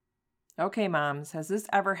Okay, moms, has this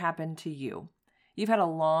ever happened to you? You've had a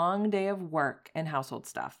long day of work and household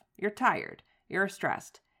stuff. You're tired, you're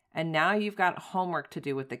stressed, and now you've got homework to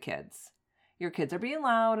do with the kids. Your kids are being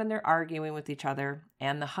loud and they're arguing with each other,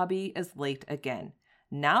 and the hubby is late again.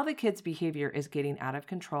 Now the kids' behavior is getting out of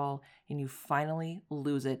control, and you finally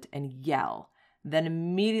lose it and yell. Then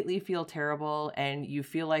immediately feel terrible, and you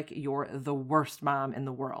feel like you're the worst mom in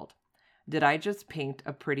the world. Did I just paint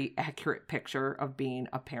a pretty accurate picture of being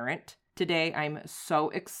a parent? Today, I'm so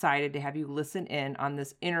excited to have you listen in on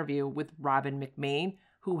this interview with Robin McMain,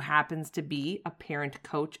 who happens to be a parent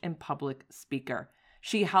coach and public speaker.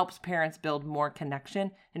 She helps parents build more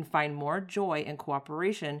connection and find more joy and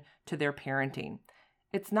cooperation to their parenting.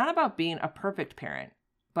 It's not about being a perfect parent,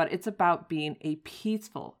 but it's about being a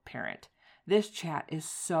peaceful parent. This chat is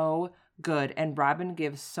so good, and Robin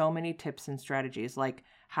gives so many tips and strategies like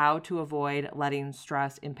how to avoid letting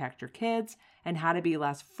stress impact your kids and how to be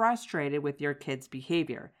less frustrated with your kids'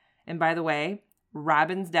 behavior. And by the way,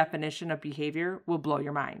 Robin's definition of behavior will blow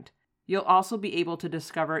your mind. You'll also be able to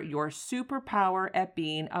discover your superpower at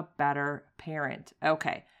being a better parent.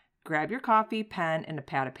 Okay, grab your coffee, pen, and a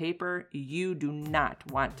pad of paper. You do not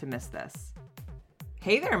want to miss this.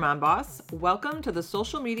 Hey there, Mom Boss. Welcome to the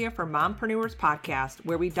Social Media for Mompreneurs podcast,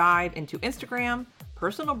 where we dive into Instagram,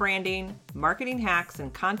 personal branding, marketing hacks,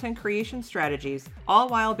 and content creation strategies, all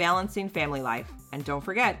while balancing family life. And don't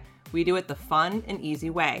forget, we do it the fun and easy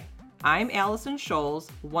way. I'm Allison Scholes,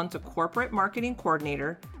 once a corporate marketing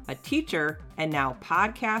coordinator, a teacher, and now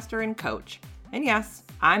podcaster and coach. And yes,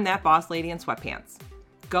 I'm that boss lady in sweatpants.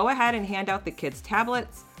 Go ahead and hand out the kids'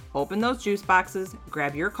 tablets, open those juice boxes,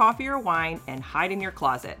 grab your coffee or wine, and hide in your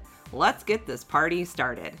closet. Let's get this party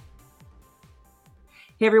started.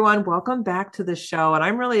 Hey everyone, welcome back to the show. And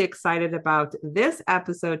I'm really excited about this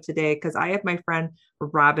episode today because I have my friend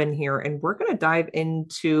Robin here, and we're going to dive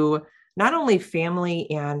into not only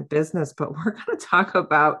family and business, but we're going to talk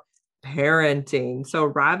about parenting. So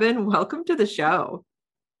Robin, welcome to the show.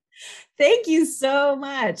 Thank you so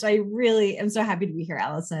much. I really am so happy to be here,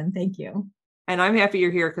 Allison. Thank you. And I'm happy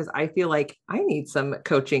you're here because I feel like I need some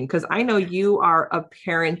coaching because I know you are a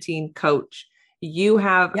parenting coach. You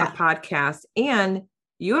have a podcast and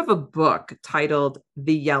you have a book titled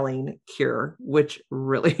The Yelling Cure, which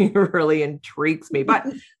really, really intrigues me. But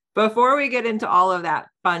before we get into all of that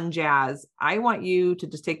fun jazz, I want you to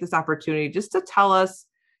just take this opportunity just to tell us,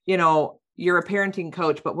 you're a parenting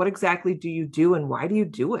coach, but what exactly do you do and why do you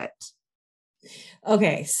do it?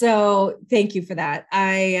 Okay. So thank you for that.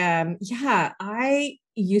 I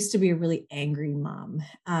used to be a really angry mom.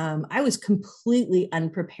 I was completely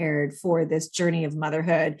unprepared for this journey of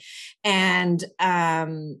motherhood. And not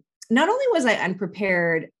only was I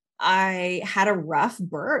unprepared, I had a rough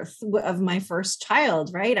birth of my first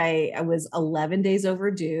child, right? I was 11 days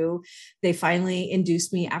overdue. They finally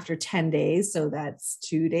induced me after 10 days. So that's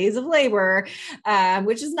 2 days of labor,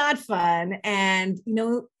 which is not fun. And,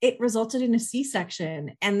 it resulted in a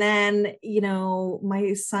C-section. And then,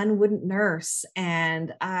 my son wouldn't nurse.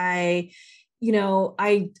 And I'd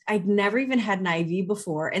never even had an IV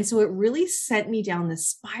before. And so it really sent me down this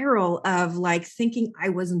spiral of like thinking I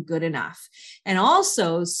wasn't good enough. And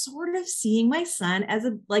also sort of seeing my son as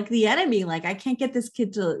the enemy, like I can't get this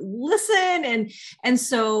kid to listen. And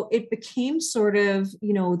so it became sort of,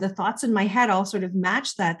 the thoughts in my head all sort of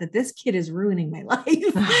matched that this kid is ruining my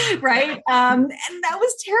life. Right. And that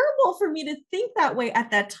was terrible for me to think that way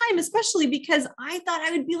at that time, especially because I thought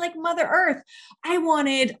I would be like Mother Earth. I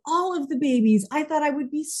wanted all of the babies. I thought I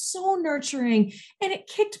would be so nurturing, and it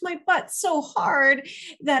kicked my butt so hard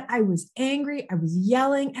that I was angry, I was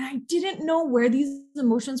yelling, and I didn't know where these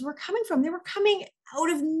emotions were coming from. They were coming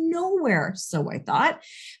out of nowhere, so I thought.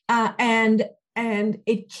 And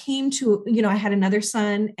it came to, I had another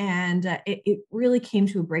son, and it really came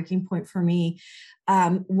to a breaking point for me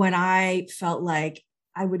when I felt like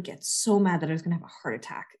I would get so mad that I was going to have a heart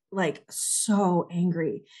attack, like so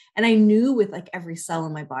angry. And I knew with like every cell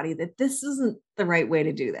in my body that this isn't the right way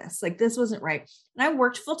to do this. Like this wasn't right. And I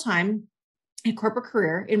worked full time in corporate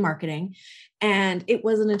career in marketing. And it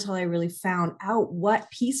wasn't until I really found out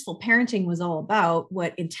what peaceful parenting was all about,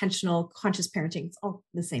 what intentional conscious parenting, it's all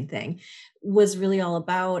the same thing, was really all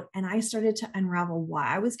about. And I started to unravel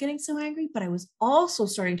why I was getting so angry, but I was also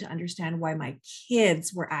starting to understand why my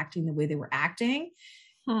kids were acting the way they were acting.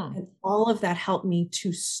 And all of that helped me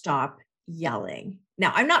to stop yelling.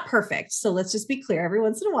 Now I'm not perfect. So let's just be clear. Every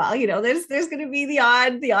once in a while, there's going to be the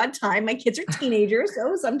odd time. My kids are teenagers.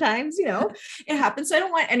 So sometimes, it happens. So I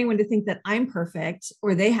don't want anyone to think that I'm perfect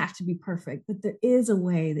or they have to be perfect, but there is a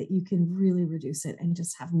way that you can really reduce it and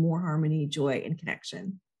just have more harmony, joy, and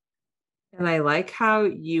connection. And I like how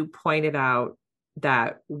you pointed out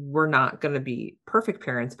that we're not going to be perfect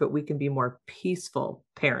parents, but we can be more peaceful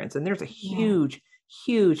parents. And there's a Yeah. huge,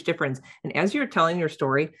 huge difference. And as you're telling your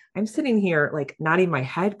story, I'm sitting here like nodding my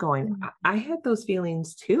head going, I had those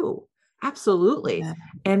feelings too. Absolutely. Yeah.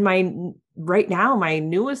 And right now, my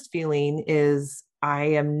newest feeling is I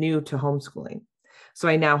am new to homeschooling. So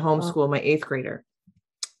I now Oh, homeschool my eighth grader.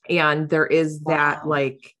 And there is that wow.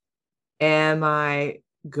 like, am I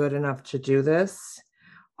good enough to do this?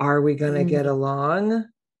 Are we going to get Mm, along?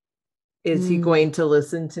 Is he mm, going to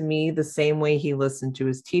listen to me the same way he listened to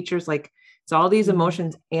his teachers? Like it's all these mm,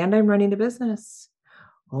 emotions, and I'm running a business.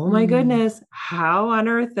 Oh my mm. goodness, how on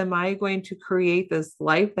earth am I going to create this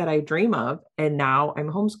life that I dream of? And now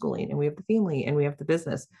I'm homeschooling and we have the family and we have the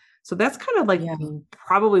business. So that's kind of like Yeah.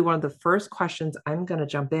 probably one of the first questions I'm going to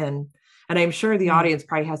jump in. And I'm sure the Yeah. audience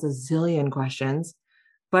probably has a zillion questions,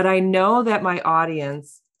 but I know that my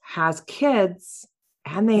audience has kids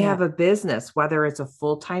and they Yeah. have a business, whether it's a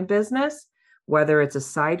full-time business, whether it's a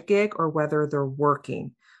side gig, or whether they're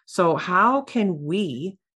working. So, how can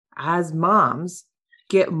we as moms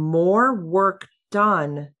get more work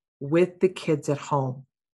done with the kids at home?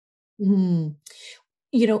 Mm.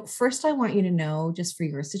 First, I want you to know, just for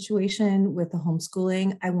your situation with the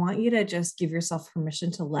homeschooling, I want you to just give yourself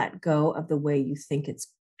permission to let go of the way you think it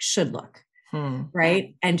should look, Hmm.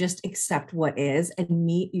 right? And just accept what is and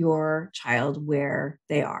meet your child where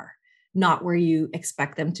they are, not where you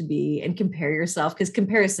expect them to be, and compare yourself, because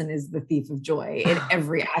comparison is the thief of joy in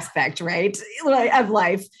every aspect, right? Of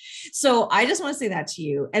life. So I just want to say that to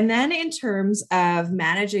you. And then in terms of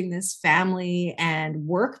managing this family and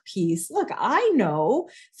work piece, look, I know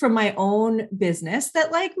from my own business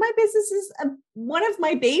that like my business is one of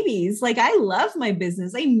my babies. Like I love my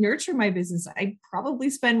business. I nurture my business. I probably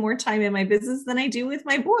spend more time in my business than I do with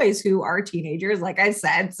my boys who are teenagers, like I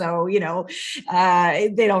said. So, they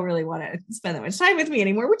don't really want to spend that much time with me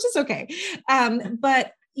anymore, which is okay.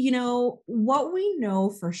 But what we know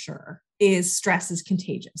for sure is stress is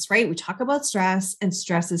contagious, right? We talk about stress, and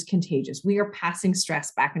stress is contagious. We are passing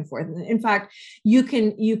stress back and forth. In fact, you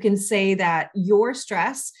can say that your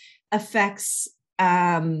stress affects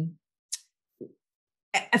um,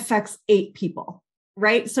 affects 8 people,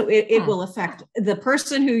 right? So it Hmm. will affect the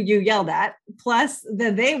person who you yelled at, plus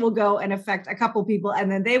then they will go and affect a couple people,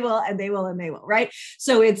 and then they will, and they will, and they will, right?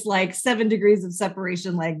 So it's like 7 degrees of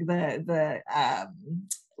separation, like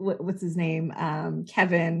what's his name?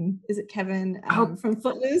 Kevin, is it Kevin Oh, from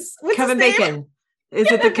Footloose? What's his Kevin name? Bacon.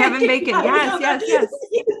 Is it the Kevin Kevin Bacon. Bacon? Yeah, Yes, yes,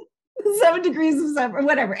 yes. 7 degrees of separate,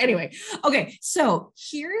 whatever. Anyway, okay. So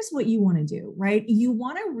here's what you want to do, right? You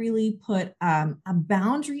want to really put a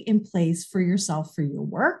boundary in place for yourself, for your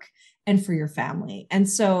work, and for your family. And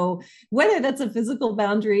so whether that's a physical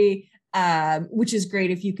boundary, which is great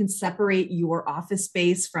if you can separate your office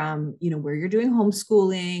space from where you're doing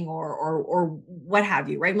homeschooling or what have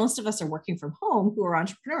you, right? Most of us are working from home who are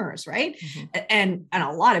entrepreneurs, right? Mhm. And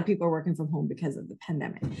a lot of people are working from home because of the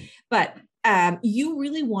pandemic. But you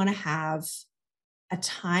really want to have a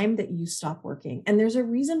time that you stop working. And there's a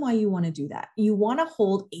reason why you want to do that. You want to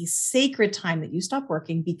hold a sacred time that you stop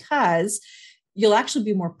working, because you'll actually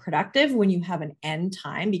be more productive when you have an end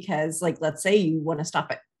time. Because, like, let's say you want to stop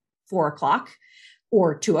at 4 o'clock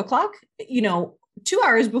or 2 o'clock, 2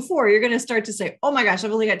 hours before, you're going to start to say, oh my gosh,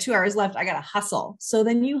 I've only got 2 hours left. I got to hustle. So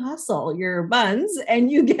then you hustle your buns and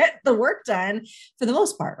you get the work done for the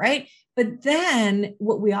most part, right? But then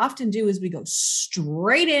what we often do is we go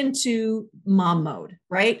straight into mom mode,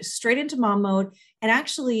 right? Straight into mom mode. And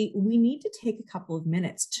actually, we need to take a couple of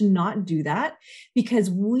minutes to not do that,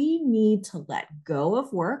 because we need to let go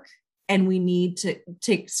of work, and we need to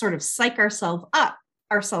sort of psych ourselves up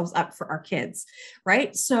for our kids,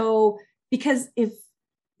 right? So because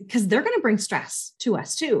they're going to bring stress to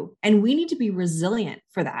us too, and we need to be resilient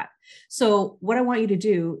for that. So what I want you to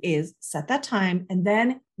do is set that time, and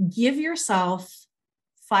then give yourself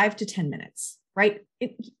 5 to 10 minutes, right?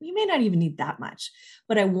 You may not even need that much,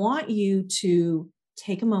 but I want you to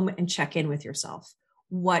take a moment and check in with yourself.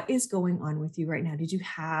 What is going on with you right now? Did you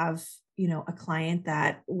have a client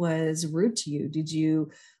that was rude to you? Did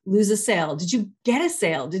you lose a sale? Did you get a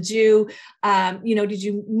sale? Did you did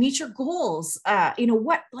you meet your goals?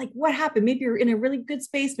 What happened? Maybe you're in a really good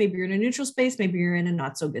space, maybe you're in a neutral space, maybe you're in a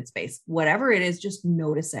not so good space. Whatever it is, just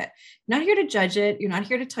notice it. You're not here to judge it, you're not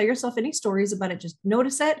here to tell yourself any stories about it. Just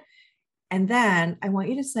notice it. And then I want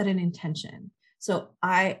you to set an intention. So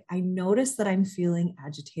I notice that I'm feeling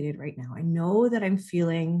agitated right now. I know that I'm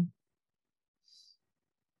feeling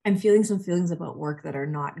some feelings about work that are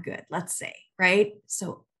not good, let's say, right?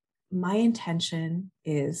 So my intention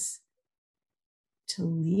is to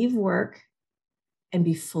leave work and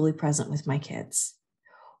be fully present with my kids.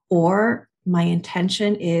 Or my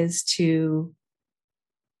intention is to,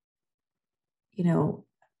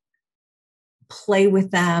 play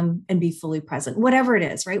with them and be fully present, whatever it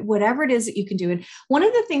is, right? Whatever it is that you can do. And one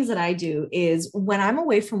of the things that I do is when I'm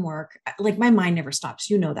away from work, like my mind never stops.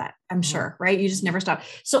 You know that, I'm sure, right? You just never stop.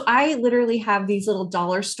 So I literally have these little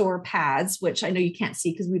dollar store pads, which I know you can't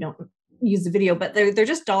see because we don't use the video, but they're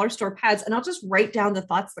just dollar store pads. And I'll just write down the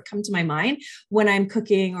thoughts that come to my mind when I'm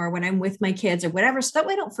cooking or when I'm with my kids or whatever. So that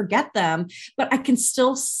way I don't forget them, but I can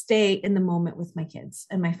still stay in the moment with my kids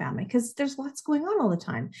and my family because there's lots going on all the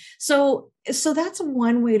time. So that's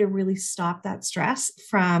one way to really stop that stress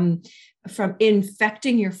from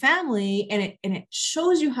infecting your family. And it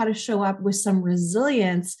shows you how to show up with some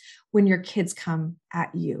resilience when your kids come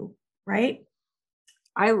at you, right?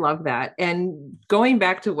 I love that. And going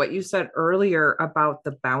back to what you said earlier about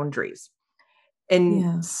the boundaries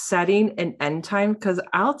and setting an end time, because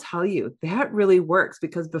I'll tell you, that really works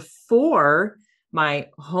because before my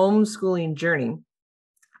homeschooling journey,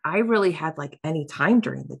 I really had like any time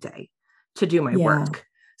during the day to do my work.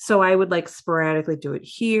 So I would like sporadically do it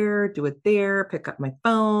here, do it there, pick up my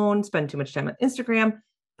phone, spend too much time on Instagram.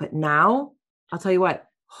 But now I'll tell you what,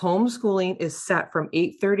 homeschooling is set from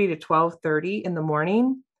 8:30 to 12:30 in the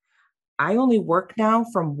morning. I only work now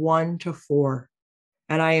from 1 to 4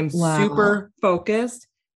 and I am super focused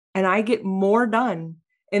and I get more done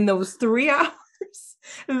in those 3 hours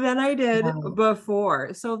than I did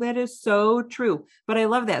before. So that is so true. But I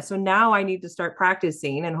love that. So now I need to start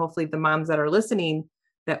practicing, and hopefully the moms that are listening,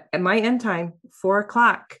 that at my end time,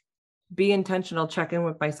 4:00, be intentional, check in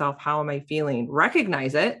with myself. How am I feeling?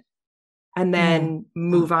 Recognize it. And then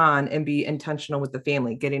move on and be intentional with the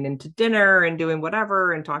family, getting into dinner and doing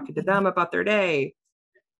whatever and talking to them about their day.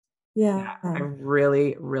 Yeah. I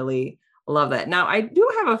really, really love that. Now, I do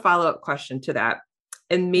have a follow-up question to that.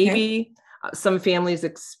 And maybe some families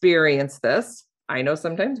experience this. I know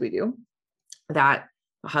sometimes we do. That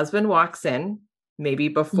the husband walks in, maybe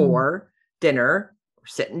before dinner, or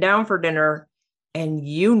sitting down for dinner, and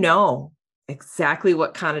you know exactly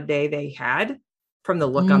what kind of day they had from the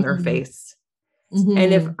look on their face.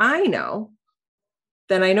 And if I know,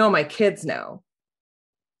 then I know my kids know.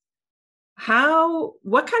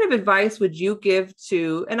 What kind of advice would you give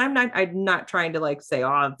to, and I'm not trying to like say,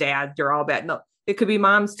 oh, dad, you're all bad. No, it could be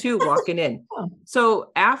moms too, walking in.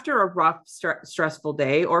 So after a rough, stressful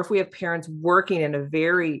day, or if we have parents working in a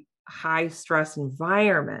very high stress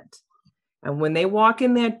environment, and when they walk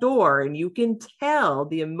in that door and you can tell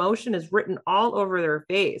the emotion is written all over their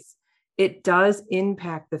face, it does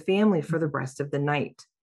impact the family for the rest of the night.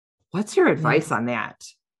 What's your advice on that?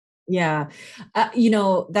 Yeah.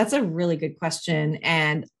 That's a really good question.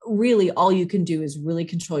 And really all you can do is really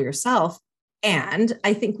control yourself. And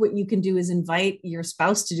I think what you can do is invite your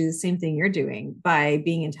spouse to do the same thing you're doing by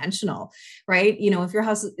being intentional, right?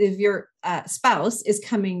 If your spouse is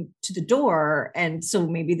coming to the door and so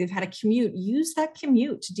maybe they've had a commute, use that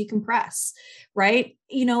commute to decompress, right?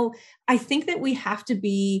 I think that we have to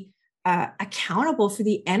be accountable for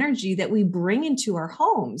the energy that we bring into our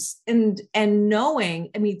homes and knowing,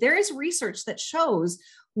 there is research that shows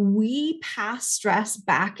we pass stress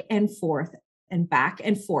back and forth and back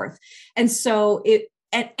and forth. And so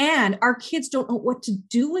and our kids don't know what to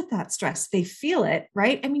do with that stress. They feel it,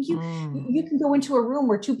 right? You can go into a room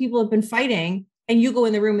where 2 people have been fighting and you go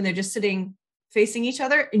in the room and they're just sitting facing each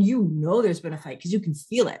other and there's been a fight because you can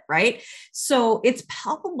feel it, right? So it's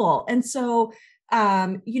palpable. And so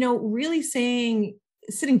really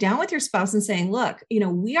sitting down with your spouse and saying, look,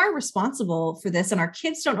 we are responsible for this and our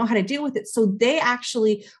kids don't know how to deal with it. So they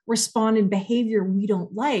actually respond in behavior we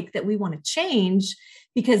don't like, that we want to change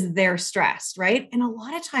because they're stressed, right? And a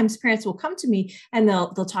lot of times parents will come to me and they'll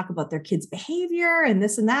talk about their kids' behavior and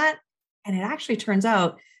this and that. And it actually turns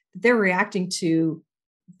out that they're reacting to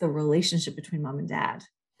the relationship between mom and dad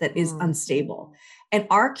that is unstable. And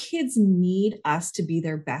our kids need us to be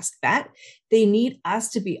their best bet. They need us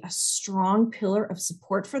to be a strong pillar of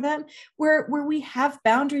support for them, where we have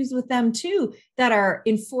boundaries with them too, that are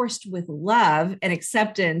enforced with love and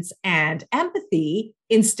acceptance and empathy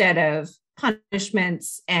instead of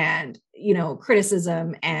punishments and,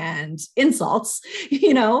 criticism and insults,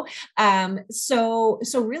 so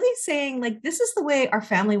really saying like, this is the way our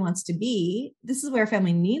family wants to be. This is where our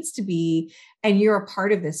family needs to be. And you're a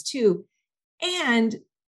part of this too. And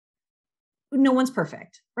no one's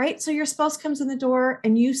perfect, right? So your spouse comes in the door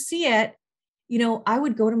and you see it, I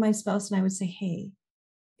would go to my spouse and I would say, hey,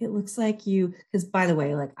 it looks like because by the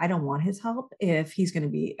way, like, I don't want his help if he's going to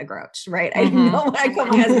be a grouch, right? I know when I call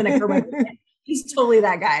my husband, He's totally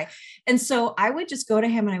that guy. And so I would just go to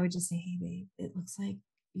him and I would just say, hey babe, it looks like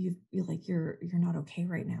you're not okay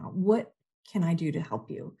right now. What can I do to help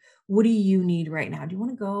you? What do you need right now? Do you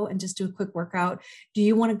want to go and just do a quick workout? Do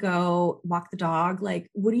you want to go walk the dog? Like,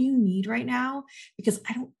 what do you need right now? Because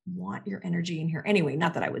I don't want your energy in here anyway.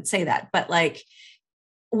 Not that I would say that, but like,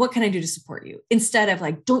 what can I do to support you? Instead of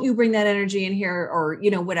like, don't you bring that energy in here or,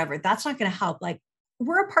 whatever. That's not going to help. Like,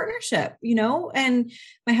 we're a partnership, and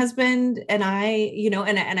my husband and I,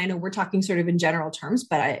 and I know we're talking sort of in general terms,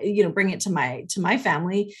 but I, bring it to my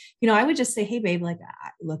family, I would just say, hey babe, like,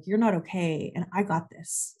 look, you're not okay. And I got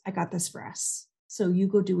this for us. So you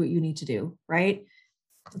go do what you need to do. Right.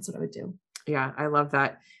 That's what I would do. Yeah. I love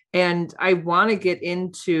that. And I want to get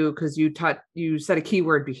into, cause you said a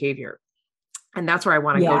keyword, behavior. And that's where I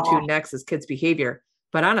want to go to next is kids' behavior.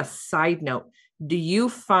 But on a side note, do you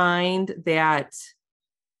find that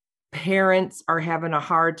parents are having a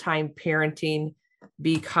hard time parenting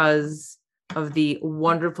because of the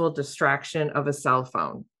wonderful distraction of a cell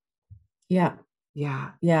phone? Yeah.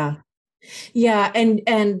 Yeah. Yeah. Yeah.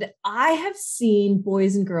 And I have seen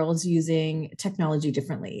boys and girls using technology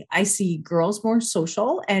differently. I see girls more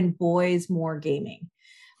social and boys more gaming.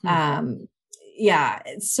 Yeah.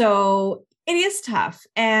 So it is tough.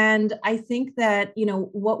 And I think that,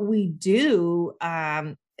 what we do,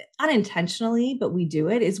 unintentionally, but we do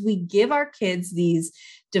it, is we give our kids these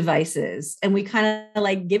devices and we kind of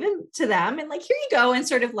like give them to them and like, here you go, and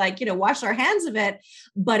sort of like, wash our hands of it.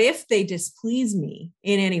 But if they displease me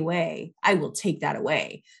in any way, I will take that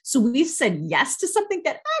away. So we've said yes to something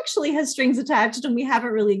that actually has strings attached and we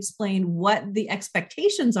haven't really explained what the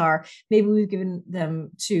expectations are. Maybe we've given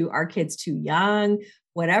them to our kids too young,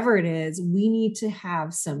 whatever it is. We need to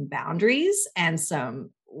have some boundaries and some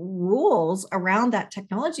rules around that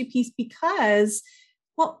technology piece because,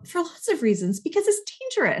 well, for lots of reasons, because it's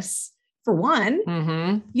dangerous. For one,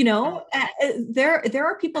 there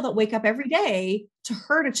are people that wake up every day to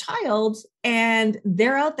hurt a child and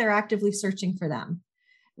they're out there actively searching for them.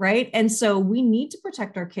 Right. And so we need to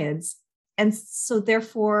protect our kids. And so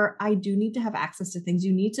therefore I do need to have access to things.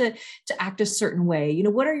 You need to act a certain way.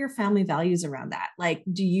 What are your family values around that? Like,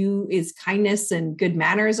 is kindness and good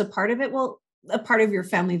manners a part of it? Well, a part of your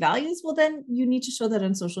family values, well, then you need to show that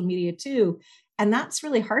on social media too. And that's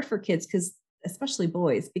really hard for kids because, especially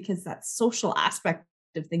boys, because that social aspect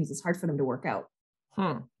of things is hard for them to work out.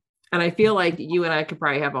 And I feel like you and I could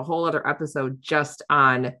probably have a whole other episode just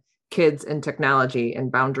on kids and technology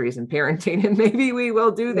and boundaries and parenting. And maybe we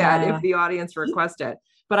will do that if the audience requests it.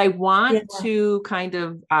 But I want to kind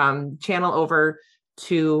of channel over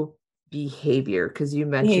to behavior, because you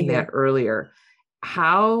mentioned that earlier.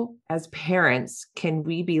 How, as parents, can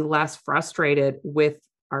we be less frustrated with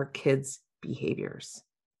our kids' behaviors?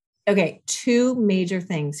 Okay, two major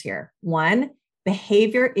things here. One,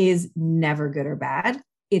 behavior is never good or bad.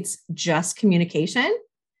 It's just communication.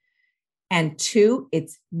 And two,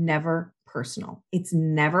 it's never personal. It's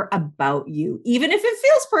never about you. Even if it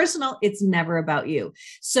feels personal, it's never about you.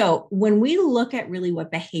 So when we look at really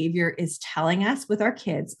what behavior is telling us with our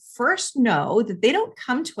kids, first know that they don't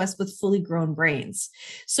come to us with fully grown brains.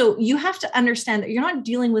 So you have to understand that you're not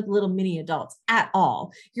dealing with little mini adults at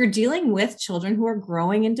all. You're dealing with children who are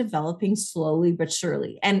growing and developing slowly but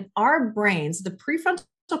surely. And our brains, the prefrontal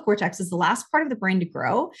cortex, is the last part of the brain to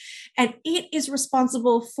grow. And it is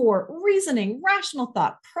responsible for reasoning, rational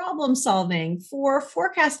thought, problem solving, for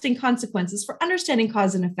forecasting consequences, for understanding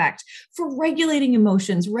cause and effect, for regulating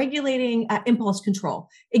emotions, regulating impulse control,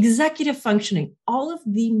 executive functioning. All of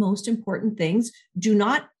the most important things do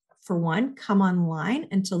not, for one, come online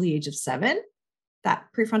until the age of 7, that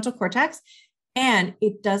prefrontal cortex, and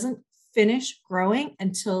it doesn't finish growing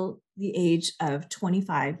until the age of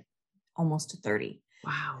 25, almost to 30.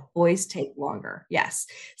 Wow. Boys take longer. Yes.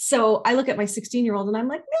 So I look at my 16-year-old and I'm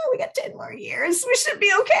like, no, we got 10 more years. We should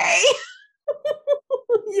be okay.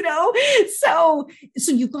 So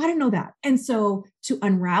you've got to know that. And so to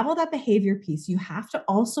unravel that behavior piece, you have to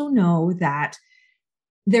also know that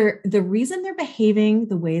the reason they're behaving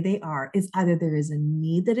the way they are is either there is a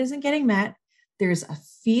need that isn't getting met, there's a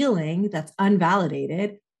feeling that's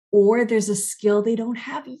unvalidated, or there's a skill they don't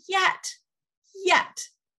have yet,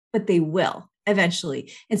 but they will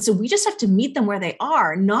eventually. And so we just have to meet them where they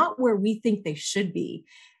are, not where we think they should be.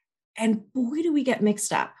 And boy, do we get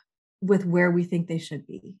mixed up with where we think they should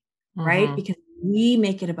be, right? Because we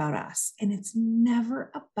make it about us and it's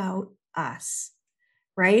never about us,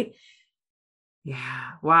 right?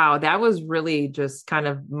 Yeah. Wow. That was really just kind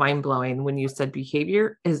of mind blowing when you said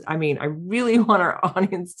behavior is, I really want our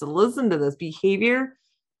audience to listen to this. Behavior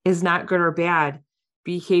is not good or bad.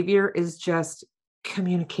 Behavior is just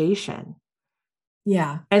communication.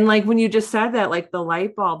 Yeah. And like when you just said that, like the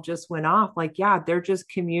light bulb just went off, like, yeah, they're just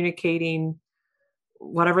communicating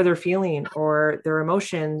whatever they're feeling or their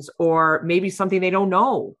emotions, or maybe something they don't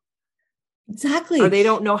know or Exactly. they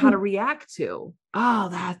don't know how to react to. Oh,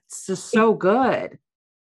 that's just so good.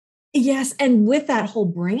 Yes, and with that whole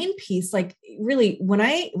brain piece, like really when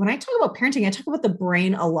I talk about parenting, I talk about the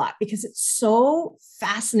brain a lot because it's so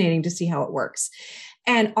fascinating to see how it works.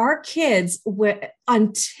 And our kids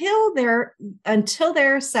until they're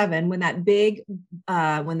 7, when that big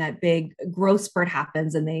growth spurt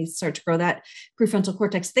happens and they start to grow that prefrontal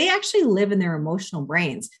cortex, they actually live in their emotional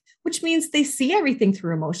brains, which means they see everything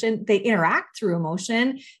through emotion, they interact through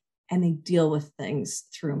emotion, and they deal with things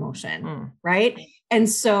through emotion, right? And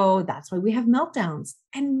so that's why we have meltdowns.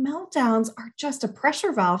 And meltdowns are just a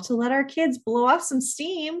pressure valve to let our kids blow off some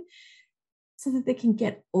steam so that they can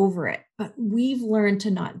get over it. But we've learned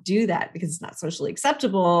to not do that because it's not socially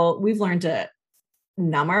acceptable. We've learned to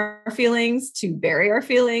numb our feelings, to bury our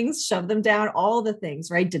feelings, shove them down, all the things,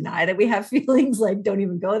 right? Deny that we have feelings, like don't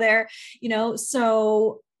even go there,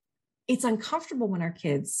 So it's uncomfortable when our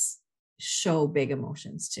kids show big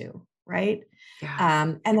emotions too, right? Yeah.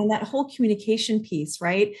 And then that whole communication piece,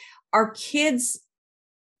 right? Our kids,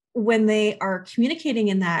 when they are communicating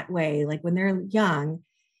in that way, like when they're young,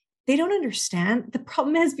 they don't understand. The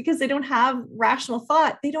problem is because they don't have rational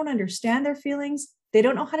thought, they don't understand their feelings, they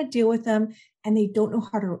don't know how to deal with them, and they don't know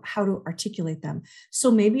how to articulate them.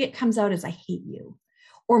 So maybe it comes out as I hate you,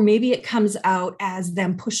 or maybe it comes out as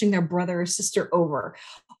them pushing their brother or sister over,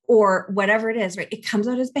 or whatever it is, right? It comes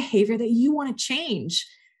out as behavior that you want to change.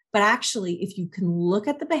 But actually, if you can look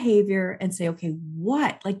at the behavior and say, okay,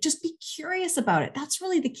 what? Like, just be curious about it. That's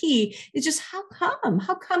really the key. Is just how come?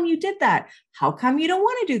 How come you did that? How come you don't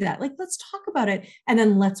want to do that? Like, let's talk about it and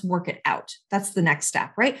then let's work it out. That's the next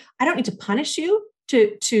step, right? I don't need to punish you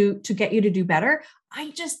to get you to do better.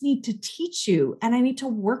 I just need to teach you and I need to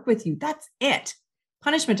work with you. That's it.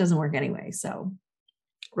 Punishment doesn't work anyway. So,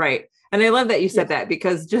 Right. And I love that you yeah. said that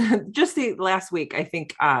because just the last week, I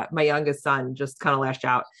think my youngest son just kind of lashed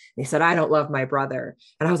out. And he said, I don't love my brother.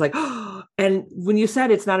 And I was like, oh, and when you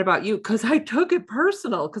said it's not about you, because I took it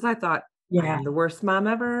personal, because I thought, I Yeah. am the worst mom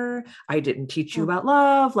ever. I didn't teach you about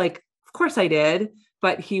love. Like, of course I did.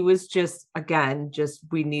 But he was just, again, just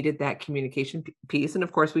we needed that communication piece. And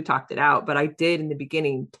of course, we talked it out. But I did in the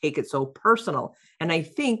beginning take it so personal. And I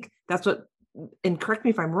think that's what, and correct me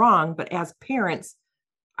if I'm wrong, but as parents,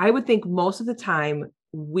 I would think most of the time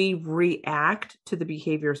we react to the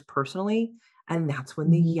behaviors personally, and that's when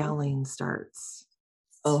the Mhm. yelling starts.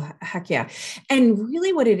 Oh, heck yeah. And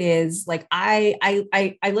really what it is, like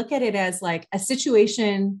I look at it as like a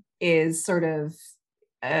situation is sort of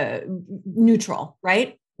uh, neutral,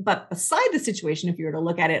 right? But beside the situation, if you were to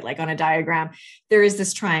look at it like on a diagram, there is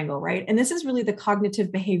this triangle, right? And this is really the cognitive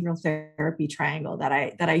behavioral therapy triangle that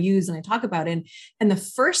I use and I talk about. And the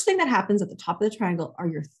first thing that happens at the top of the triangle are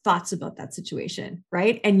your thoughts about that situation,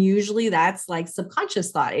 right? And usually that's like subconscious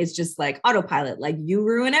thought. It's just like autopilot, like you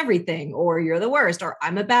ruin everything, or you're the worst, or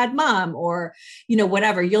I'm a bad mom, or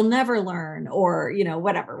whatever, you'll never learn, or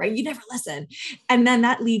whatever, right? You never listen. And then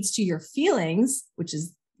that leads to your feelings, which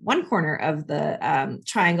is one corner of the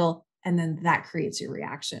triangle, and then that creates your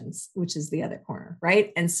reactions, which is the other corner,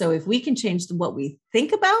 right? And so if we can change what we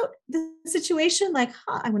think about the situation, like,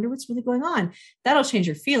 I wonder what's really going on, that'll change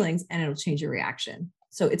your feelings and it'll change your reaction.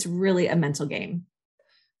 So it's really a mental game.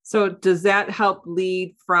 So does that help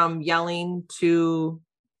lead from yelling to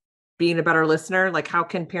being a better listener? Like, how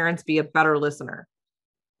can parents be a better listener?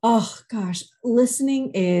 Oh gosh,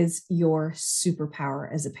 listening is your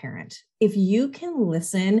superpower as a parent. If you can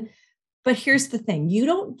listen, but here's the thing,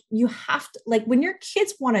 you have to, like, when your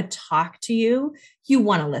kids want to talk to you, you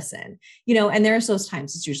want to listen, and there's those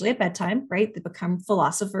times, it's usually at bedtime, right? They become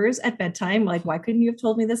philosophers at bedtime. Like, why couldn't you have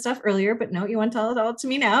told me this stuff earlier? But no, you want to tell it all to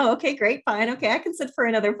me now. Okay, great, fine. Okay, I can sit for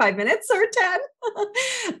another 5 minutes or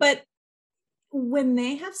 10. But when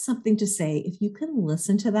they have something to say, if you can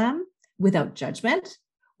listen to them without judgment,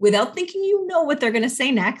 without thinking what they're going to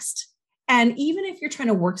say next, and even if you're trying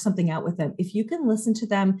to work something out with them, if you can listen to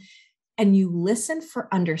them and you listen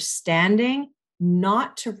for understanding,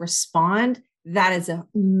 not to respond, that is a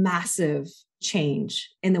massive change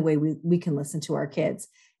in the way we can listen to our kids.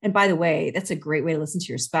 And by the way, that's a great way to listen to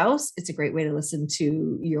your spouse. It's a great way to listen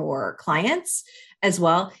to your clients as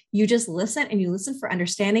well. You just listen and you listen for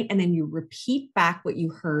understanding, and then you repeat back what you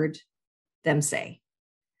heard them say.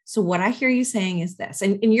 So what I hear you saying is this,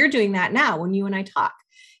 and you're doing that now when you and I talk,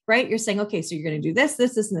 right? You're saying, okay, so you're going to do this,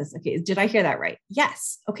 this, this, and this. Okay. Did I hear that right?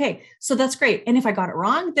 Yes. Okay. So that's great. And if I got it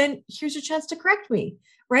wrong, then here's your chance to correct me.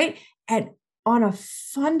 Right. And on a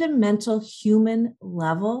fundamental human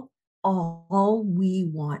level, all we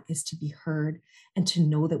want is to be heard and to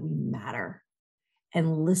know that we matter.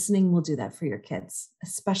 And listening will do that for your kids,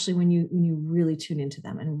 especially when you really tune into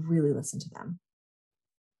them and really listen to them.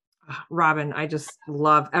 Robin, I just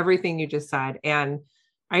love everything you just said. And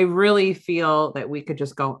I really feel that we could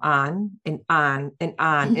just go on and on and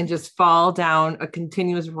on and just fall down a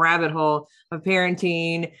continuous rabbit hole of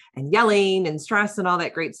parenting and yelling and stress and all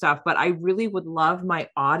that great stuff. But I really would love my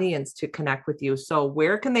audience to connect with you. So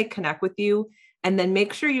where can they connect with you? And then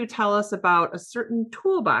make sure you tell us about a certain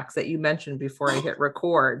toolbox that you mentioned before I hit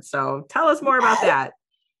record. So tell us more about that.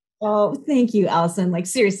 Oh, thank you, Allison. Like,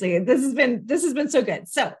 seriously, this has been so good.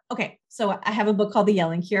 So, okay. So I have a book called The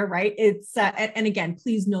Yelling Cure, right? It's, and again,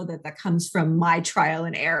 please know that comes from my trial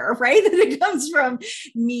and error, right? That it comes from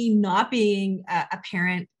me not being a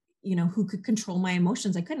parent, who could control my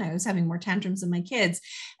emotions. I couldn't. I was having more tantrums than my kids.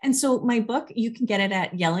 And so my book, you can get it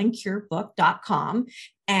at yellingcurebook.com.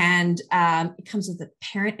 And it comes with a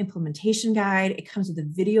parent implementation guide. It comes with a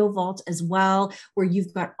video vault as well, where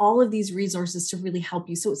you've got all of these resources to really help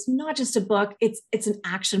you. So it's not just a book, it's an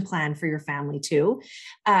action plan for your family too.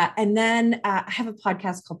 And then I have a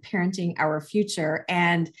podcast called Parenting Our Future.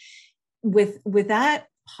 And with that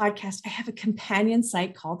podcast, I have a companion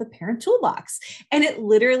site called the Parent Toolbox. And it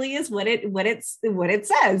literally is what it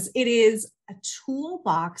says. It is a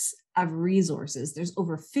toolbox of resources. There's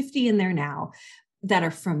over 50 in there now that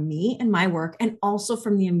are from me and my work, and also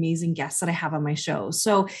from the amazing guests that I have on my show.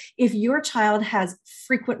 So if your child has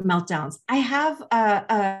frequent meltdowns, I have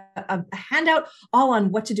a handout all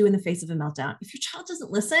on what to do in the face of a meltdown. If your child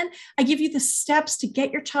doesn't listen, I give you the steps to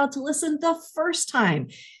get your child to listen the first time.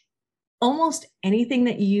 Almost anything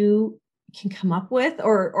that you can come up with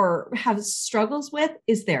or have struggles with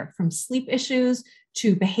is there, from sleep issues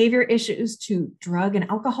to behavior issues to drug and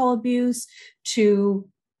alcohol abuse to,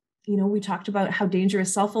 we talked about how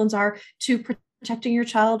dangerous cell phones are, to protecting your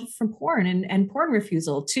child from porn and porn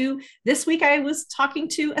refusal, to this week I was talking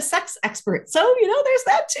to a sex expert. So, there's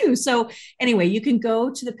that too. So anyway, you can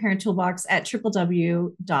go to the Parent Toolbox at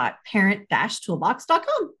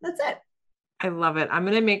www.parent-toolbox.com. That's it. I love it. I'm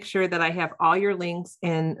going to make sure that I have all your links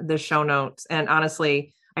in the show notes. And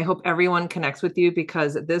honestly, I hope everyone connects with you,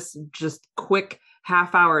 because this just quick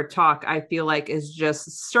half-hour talk, I feel like, is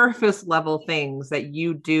just surface level things that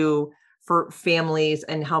you do for families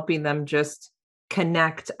and helping them just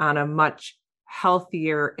connect on a much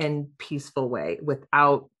healthier and peaceful way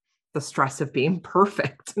without the stress of being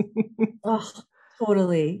perfect. Oh,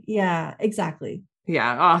 totally. Yeah, exactly.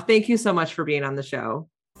 Yeah. Oh, thank you so much for being on the show.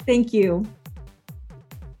 Thank you.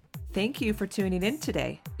 Thank you for tuning in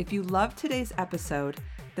today. If you loved today's episode,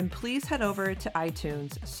 then please head over to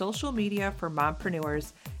iTunes, social media for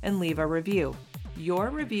mompreneurs, and leave a review. Your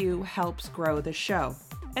review helps grow the show.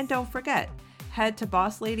 And don't forget, head to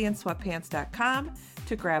bossladyandsweatpants.com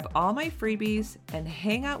to grab all my freebies and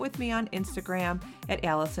hang out with me on Instagram at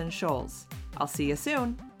Allison Scholes. I'll see you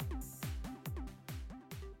soon.